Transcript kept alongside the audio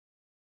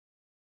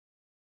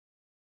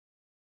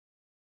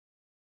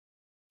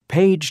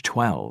Page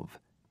 12,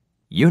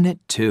 Unit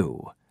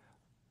 2,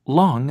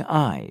 Long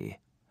I.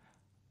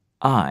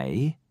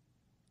 I,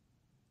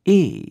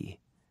 E,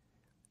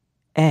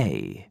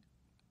 A.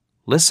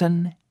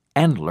 Listen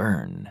and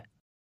learn.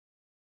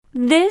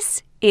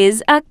 This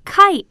is a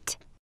kite.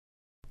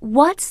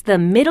 What's the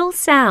middle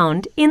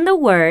sound in the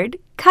word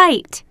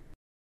kite?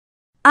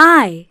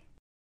 I.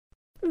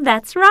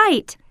 That's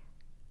right.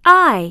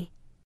 I.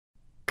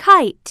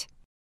 Kite.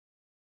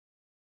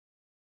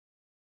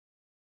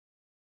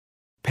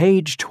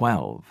 Page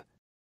 12.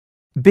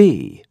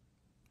 B.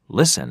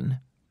 Listen,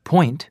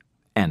 point,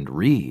 and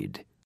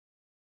read.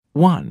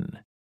 1.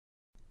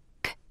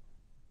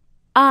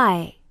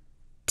 I.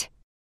 T.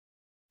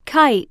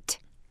 Kite.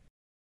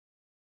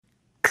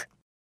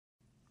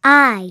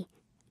 I.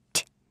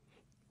 T.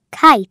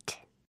 Kite.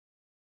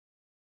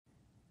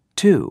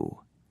 2.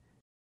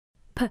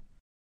 P.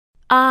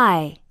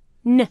 I.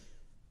 N.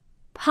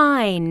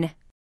 Pine.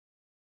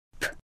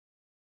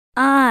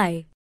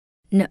 I.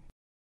 N.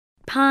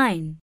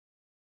 Pine.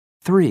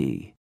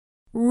 3.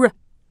 R.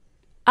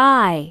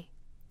 I.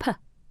 P.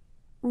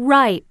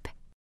 Ripe.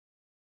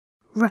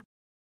 R.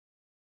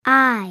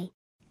 I.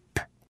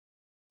 P.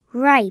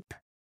 Ripe.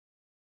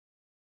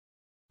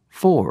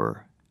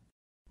 4.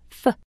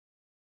 F.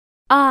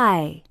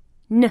 I.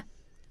 N.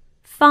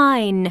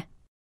 Fine.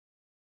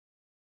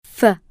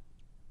 F.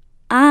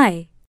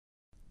 I.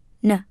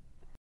 N.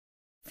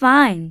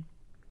 Fine.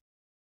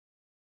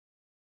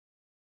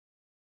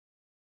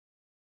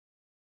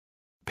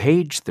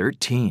 Page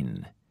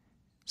 13.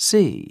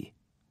 C.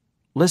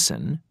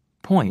 Listen,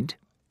 point,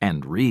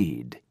 and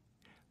read.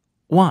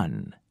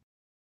 1.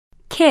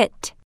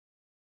 Kit.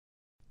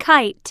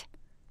 Kite.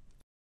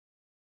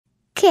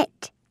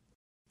 Kit.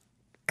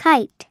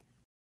 Kite.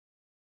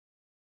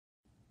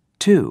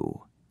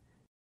 2.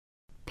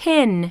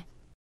 Pin.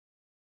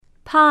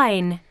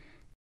 Pine.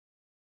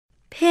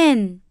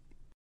 Pin.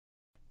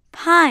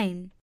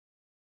 Pine.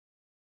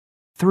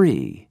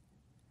 3.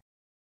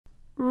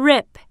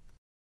 Rip.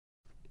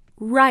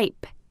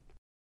 Ripe.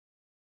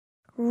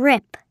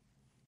 Rip.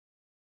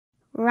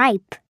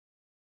 Ripe.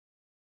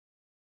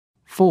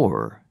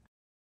 4.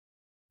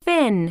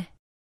 Fin.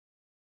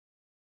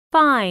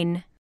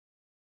 Fine.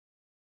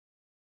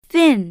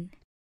 Thin.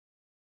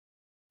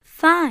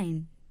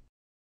 Fine.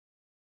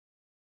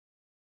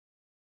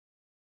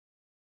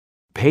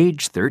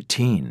 Page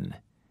 13.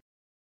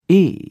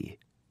 E.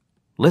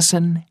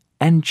 Listen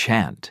and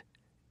chant.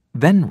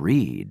 Then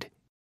read.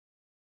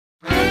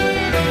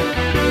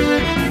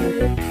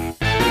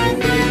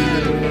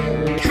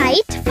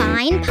 Kite,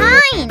 fine,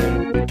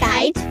 pine.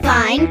 Kite,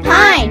 fine,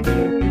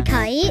 pine.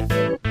 Kite,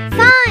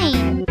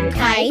 fine.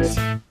 Kite,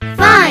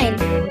 fine.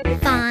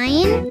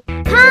 Fine,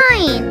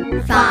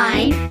 pine.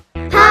 Fine,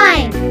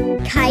 pine.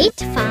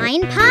 Kite,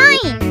 fine,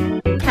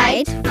 pine.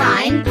 Kite,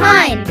 fine,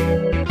 pine.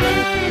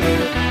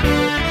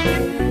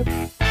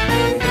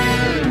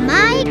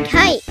 My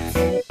kite.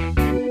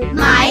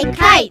 My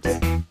kite.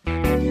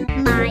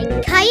 My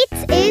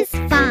kite is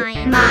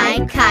fine.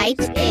 My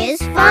kite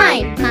is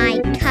fine. My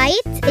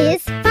kite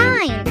is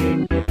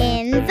fine.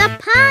 In the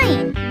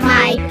pine.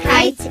 My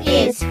kite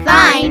is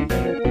fine.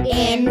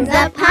 In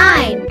the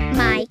pine.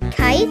 My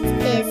kite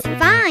is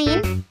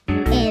fine.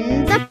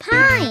 In the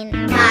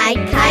pine. My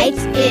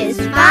kite is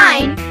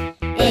fine.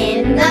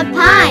 In the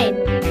pine.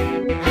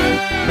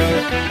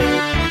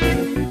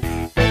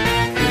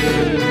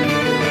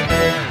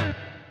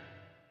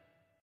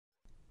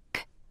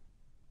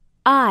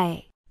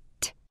 I.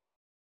 T.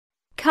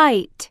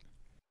 Kite.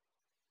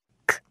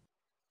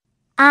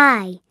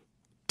 I.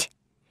 T.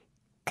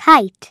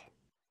 Kite.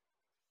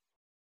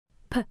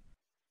 P.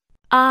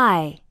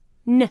 I.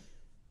 N.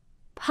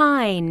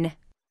 Pine.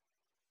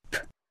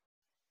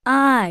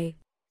 I.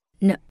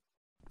 N.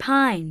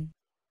 Pine.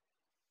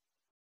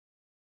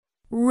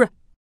 R.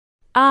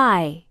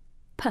 I.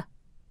 P.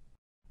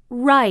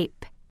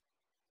 Ripe.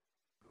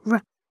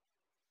 R.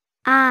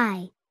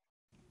 I.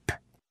 P.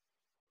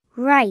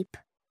 Ripe.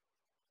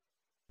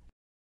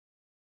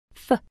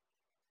 F.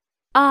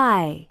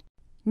 I.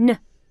 N.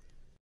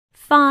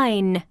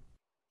 Fine.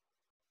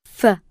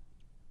 F.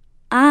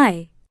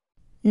 I.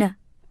 N.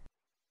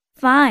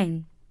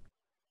 Fine.